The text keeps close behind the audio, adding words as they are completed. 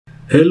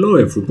Hello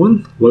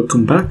everyone,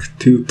 welcome back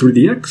to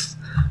 3DX.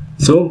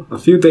 So a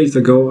few days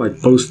ago I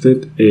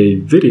posted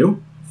a video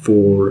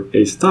for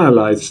a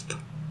stylized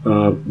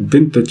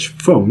vintage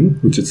phone,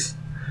 which is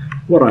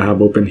what I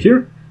have open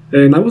here,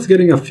 and I was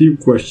getting a few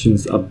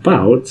questions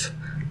about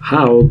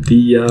how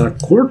the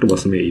cord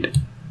was made.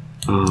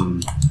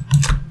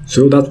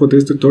 So that's what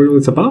this tutorial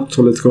is about,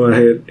 so let's go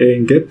ahead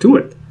and get to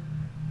it.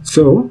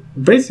 So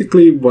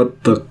basically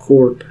what the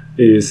cord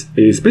is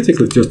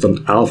basically just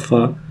an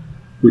alpha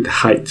with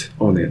height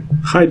on it,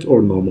 height or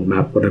normal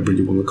map, whatever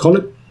you want to call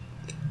it,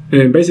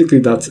 and basically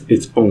that's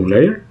its own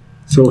layer.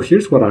 So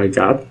here's what I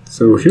got.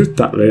 So here's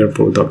that layer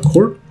for that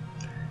cord,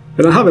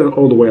 and I have it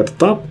all the way at the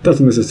top.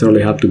 Doesn't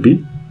necessarily have to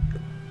be.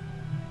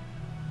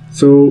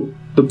 So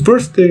the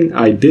first thing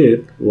I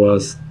did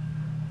was,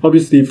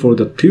 obviously for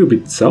the tube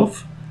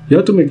itself, you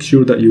have to make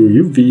sure that your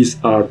UVs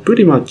are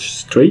pretty much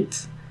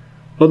straight,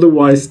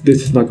 otherwise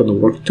this is not going to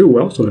work too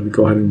well. So let me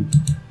go ahead and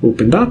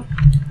open that.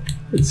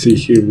 Let's see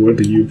here where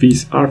the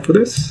UVs are for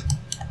this.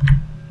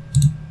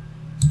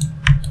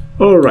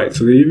 Alright,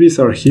 so the UVs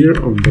are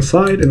here on the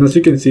side, and as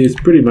you can see it's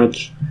pretty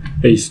much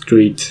a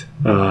straight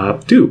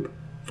tube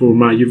for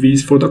my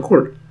UVs for the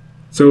cord.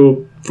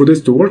 So for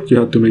this to work you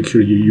have to make sure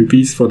your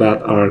UVs for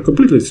that are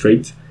completely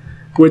straight,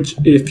 which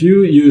if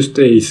you used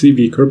a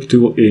CV curve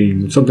tool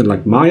in something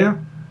like Maya,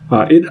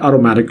 it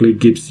automatically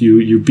gives you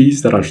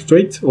UVs that are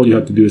straight. All you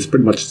have to do is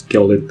pretty much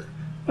scale it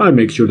and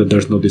make sure that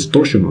there's no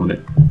distortion on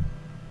it.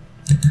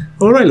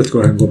 Alright, let's go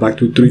ahead and go back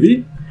to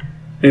 3D.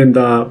 And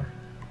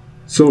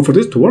so for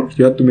this to work,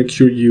 you have to make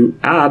sure you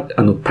add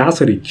an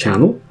opacity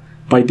channel.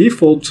 By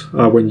default,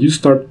 when you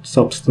start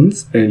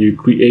Substance and you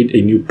create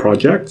a new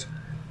project,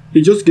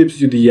 it just gives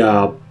you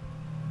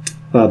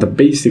the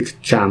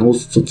basic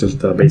channels, such as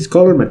the base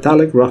color,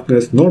 metallic,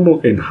 roughness, normal,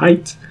 and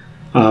height.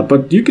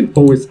 But you can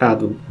always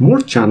add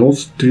more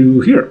channels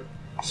through here.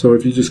 So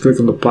if you just click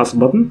on the plus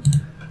button,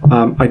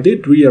 I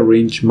did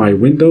rearrange my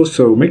window,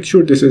 so make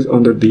sure this is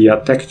under the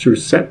texture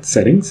set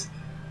settings.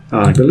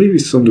 I believe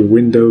it's under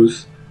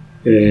Windows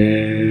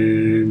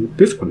and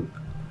this one.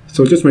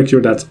 So just make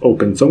sure that's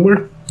open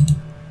somewhere.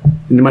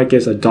 In my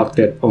case I docked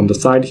it on the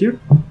side here.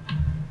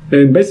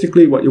 And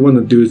basically what you want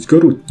to do is go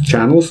to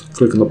channels,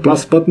 click on the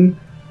plus button,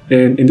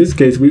 and in this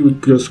case we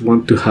would just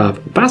want to have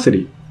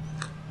opacity.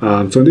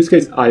 So in this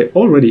case I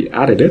already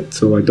added it,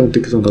 so I don't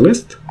think it's on the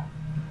list,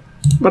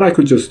 but I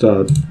could just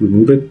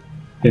remove it.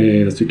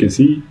 And as you can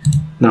see,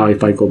 now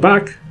if I go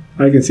back,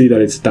 I can see that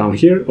it's down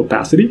here,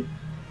 opacity.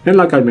 And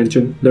like I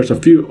mentioned, there's a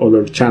few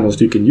other channels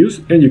you can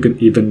use, and you can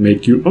even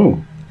make your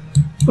own.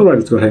 Alright,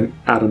 let's go ahead and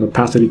add an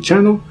opacity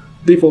channel.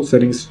 Default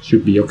settings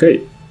should be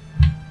okay.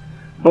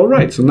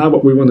 Alright, so now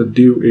what we want to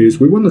do is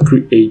we want to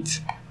create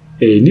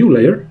a new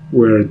layer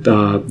where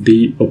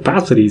the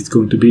opacity is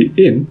going to be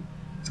in.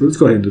 So let's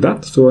go ahead and do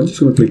that. So I'm just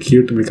going to click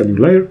here to make a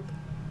new layer.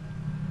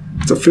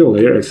 It's a fill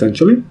layer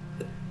essentially.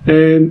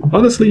 And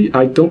honestly,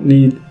 I don't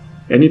need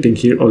anything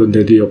here other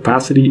than the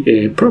opacity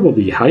and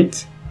probably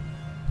height.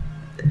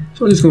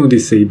 So I'm just going to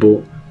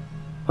disable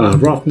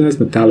roughness,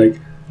 metallic,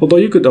 although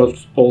you could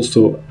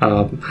also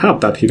have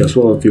that here as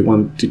well if you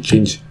want to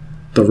change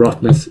the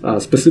roughness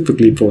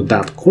specifically for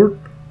that cord.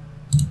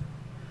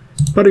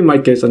 But in my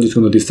case, I'm just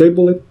going to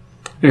disable it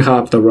and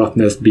have the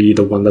roughness be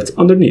the one that's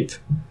underneath.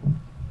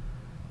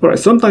 Alright,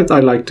 sometimes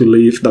I like to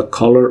leave the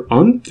color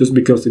on just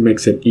because it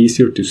makes it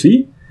easier to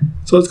see.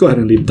 So let's go ahead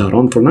and leave that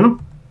on for now.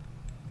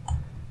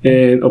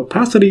 And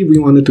opacity, we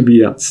want it to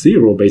be at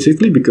 0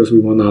 basically, because we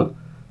want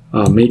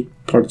to make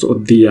parts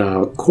of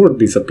the cord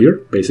disappear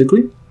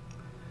basically.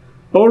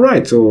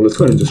 Alright, so let's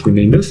go ahead and just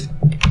rename this.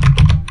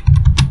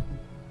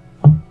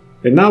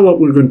 And now what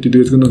we're going to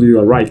do is going to do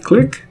a right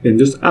click and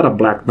just add a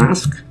black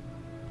mask.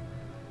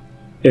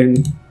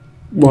 And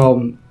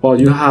while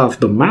you have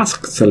the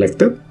mask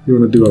selected, you're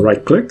going to do a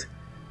right click.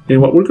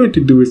 And what we're going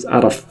to do is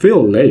add a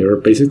fill layer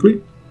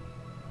basically,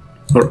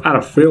 or add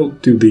a fill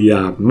to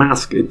the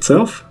mask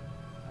itself.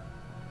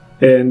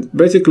 And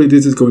basically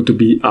this is going to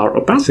be our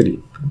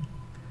opacity.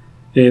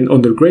 And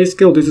under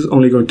grayscale, this is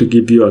only going to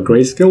give you a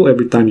grayscale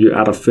every time you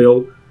add a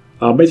fill.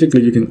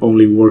 Basically you can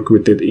only work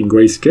with it in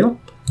grayscale.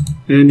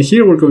 And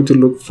here we're going to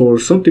look for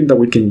something that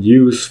we can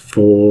use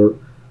for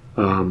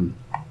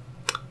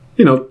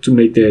you know, to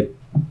make it,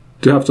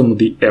 to have some of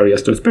the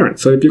areas transparent.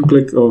 So if you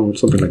click on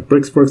something like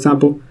bricks, for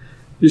example,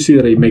 you see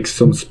that it makes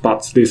some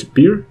spots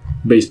disappear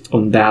based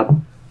on that.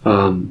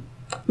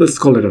 Let's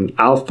call it an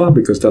alpha,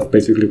 because that's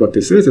basically what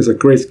this is. It's a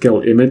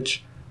grayscale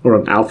image or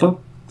an alpha.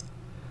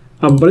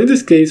 But in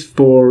this case,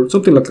 for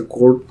something like a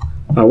cord,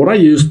 what I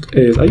used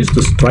is I used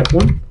the stripe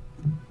one.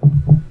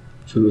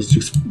 So let's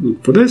just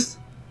look for this.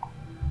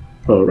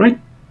 Alright,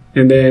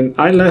 and then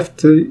I left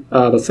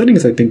the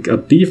settings, I think,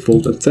 at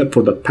default except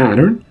for the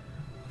pattern.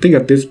 I think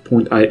at this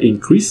point I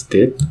increased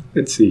it.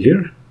 Let's see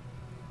here.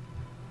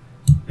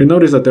 And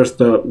notice that there's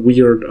the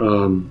weird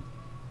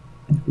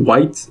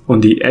white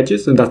on the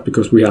edges, and that's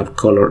because we have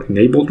color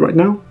enabled right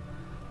now.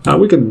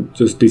 We can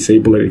just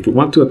disable it if we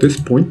want to at this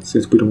point,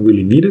 since we don't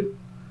really need it.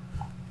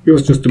 It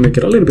was just to make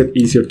it a little bit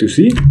easier to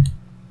see.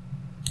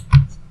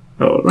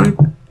 Alright,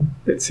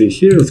 let's see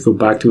here, let's go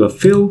back to the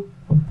fill.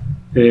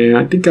 And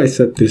I think I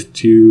set this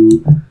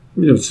to,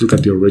 let's look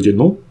at the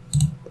original,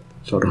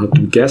 so I don't have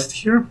to guess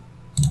here.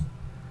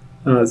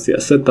 Let's see, I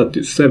set that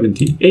to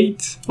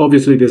 78.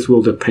 Obviously, this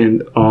will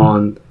depend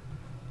on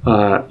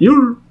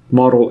your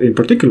model in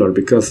particular,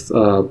 because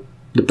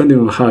depending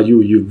on how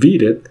you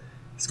UV'd it,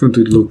 it's going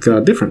to look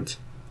different.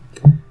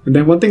 And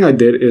then one thing I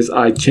did is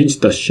I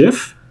changed the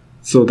shift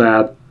so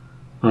that,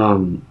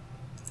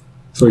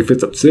 so if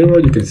it's at 0,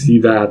 you can see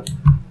that,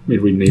 let me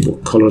renable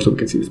color so we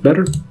can see this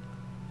better.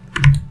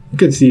 You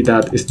can see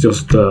that it's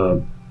just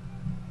kind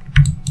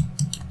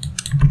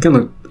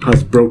of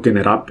has broken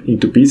it up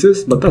into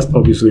pieces, but that's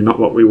obviously not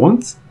what we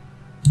want.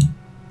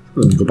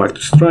 Let me go back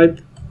to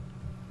stripe,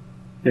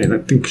 and I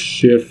think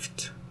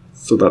shift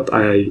so that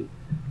I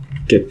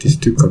get these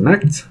to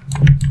connect.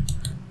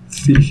 Let's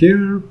see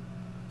here.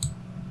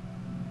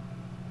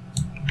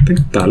 I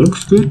think that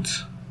looks good.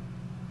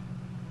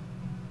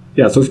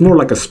 Yeah, so it's more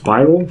like a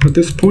spiral at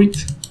this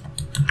point.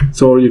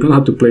 So you're gonna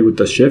have to play with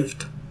the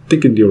shift. I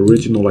think in the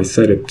original I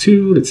set it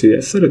to, let's see, I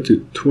set it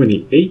to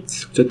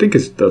 28, which I think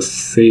is the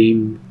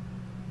same.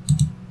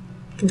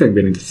 I think I'm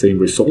getting the same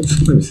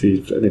results. Let me see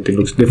if anything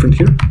looks different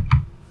here.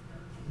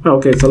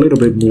 Okay, it's a little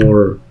bit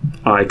more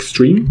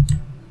extreme.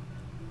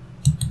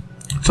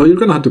 So you're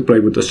gonna have to play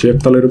with the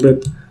shift a little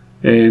bit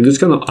and just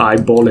kind of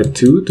eyeball it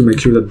too to make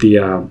sure that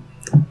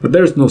that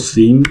there's no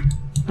seam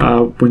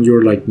when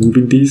you're like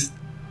moving these,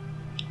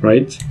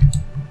 right?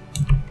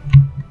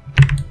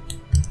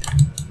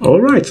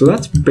 Alright, so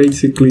that's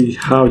basically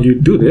how you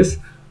do this.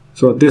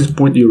 So at this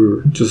point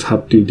you just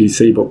have to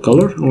disable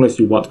color, unless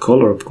you want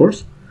color, of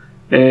course.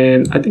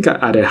 And I think I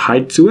added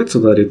height to it so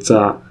that it's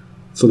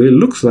so that it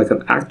looks like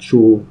an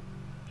actual,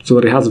 so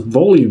that it has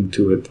volume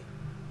to it.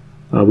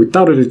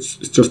 Without it, it's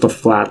just a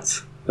flat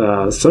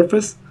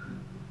surface.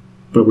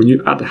 But when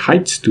you add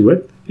height to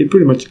it, it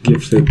pretty much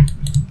gives it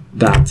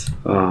that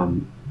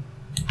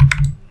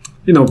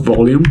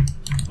volume.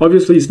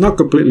 Obviously, it's not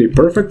completely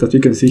perfect, as you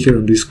can see here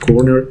in this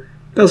corner.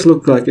 It does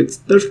look like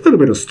there's a little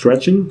bit of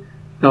stretching.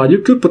 You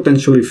could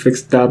potentially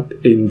fix that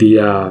in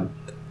the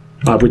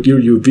with your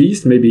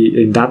UVs.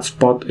 Maybe in that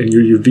spot in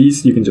your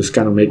UVs, you can just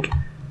kind of make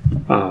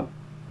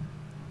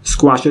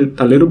squash it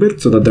a little bit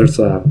so that there's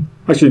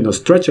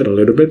stretch it a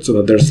little bit so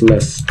that there's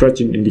less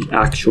stretching in the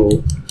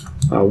actual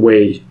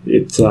way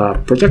it's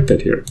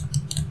projected here.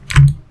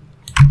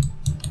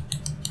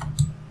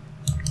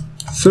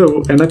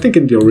 So, and I think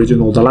in the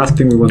original, the last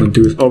thing we want to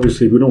do is,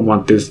 obviously we don't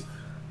want this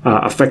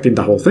affecting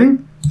the whole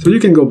thing. So you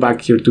can go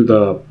back here to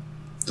the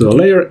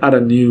layer, add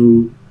a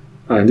new,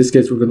 in this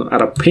case we're going to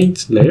add a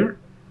paint layer.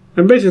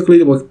 And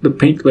basically what the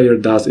paint layer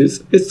does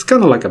is, it's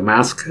kind of like a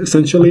mask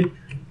essentially.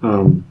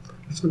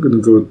 So I'm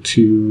going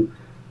to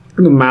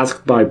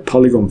mask by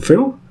polygon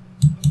fill.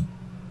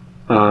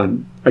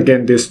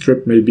 Again, this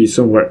strip may be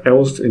somewhere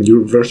else in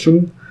your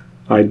version.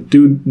 I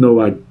do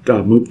know I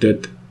moved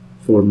it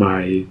for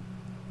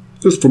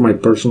just for my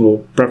personal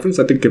preference.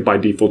 I think by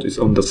default it's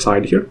on the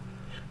side here.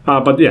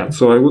 But yeah,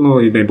 so I want to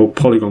enable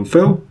polygon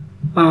fill.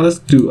 Let's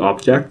do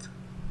object.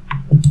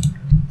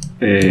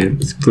 And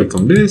let's click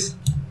on this.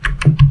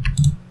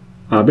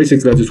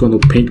 Basically I just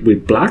want to paint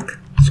with black.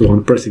 So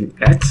I'm pressing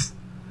X.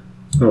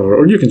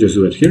 Or you can just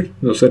do it here.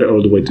 Set it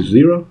all the way to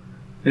 0.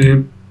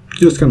 And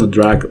just kind of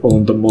drag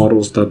on the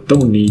models that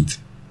don't need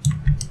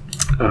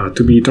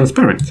to be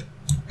transparent.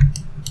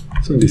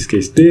 So in this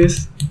case,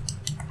 this.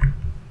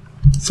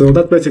 So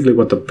that's basically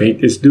what the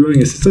paint is doing.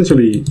 Is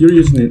essentially you're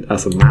using it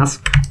as a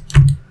mask.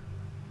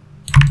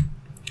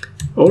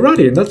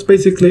 Alrighty, and that's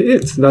basically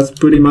it. That's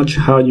pretty much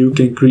how you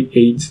can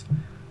create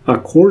a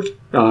chord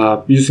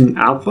using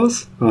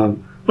alphas.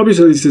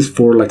 Obviously, this is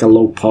for like a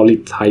low poly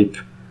type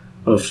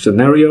of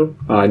scenario.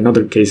 In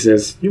other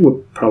cases, you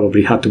would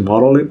probably have to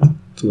model it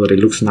so that it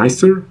looks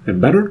nicer and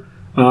better.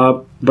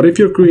 But if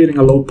you're creating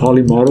a low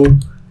poly model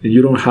and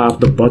you don't have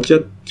the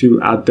budget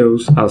to add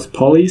those as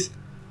polys,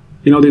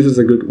 this is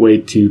a good way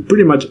to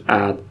pretty much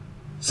add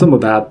some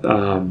of that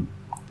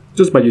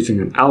just by using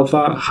an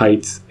alpha,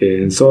 height,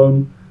 and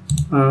some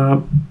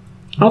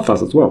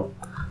alphas as well.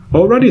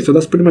 Alrighty, so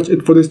that's pretty much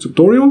it for this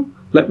tutorial.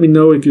 Let me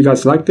know if you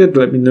guys liked it.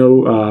 Let me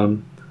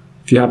know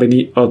if you have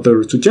any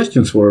other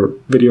suggestions for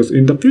videos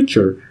in the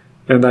future.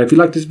 And if you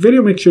like this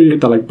video, make sure you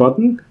hit the like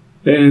button.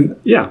 And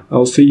yeah,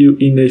 I'll see you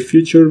in a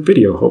future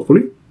video,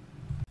 hopefully.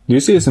 Do you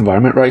see this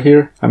environment right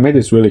here? I made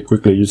this really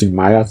quickly using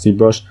Maya,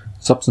 ZBrush,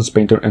 Substance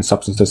Painter, and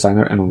Substance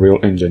Designer, and Unreal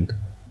Engine.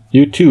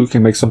 You too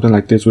can make something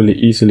like this really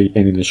easily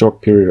and in a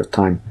short period of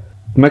time.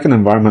 To make an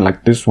environment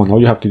like this one,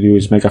 all you have to do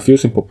is make a few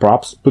simple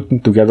props, put them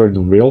together in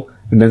Unreal,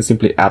 and then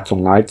simply add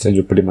some lights and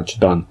you're pretty much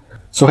done.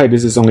 So hey,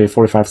 this is only a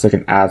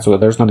 45-second ad, so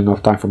there's not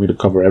enough time for me to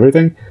cover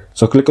everything.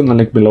 So click on the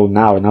link below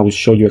now and I will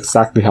show you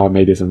exactly how I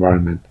made this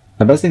environment.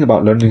 The best thing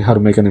about learning how to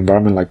make an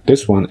environment like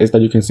this one is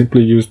that you can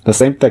simply use the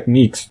same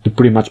techniques to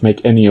pretty much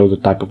make any other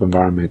type of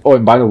environment. Oh,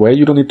 and by the way,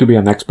 you don't need to be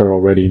an expert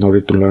already in order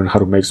to learn how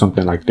to make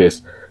something like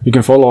this. You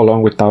can follow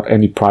along without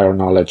any prior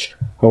knowledge.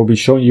 I will be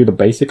showing you the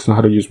basics on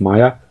how to use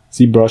Maya,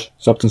 ZBrush,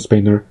 Substance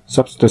Painter,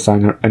 Substance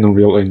Designer, and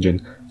Unreal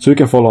Engine, so you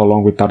can follow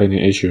along without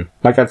any issue.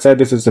 Like I said,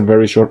 this is a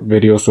very short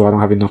video, so I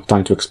don't have enough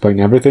time to explain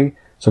everything,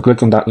 so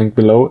click on that link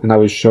below and I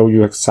will show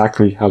you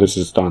exactly how this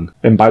is done.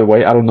 And by the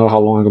way, I don't know how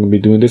long I'm going to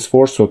be doing this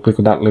for, so click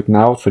on that link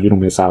now so you don't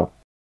miss out.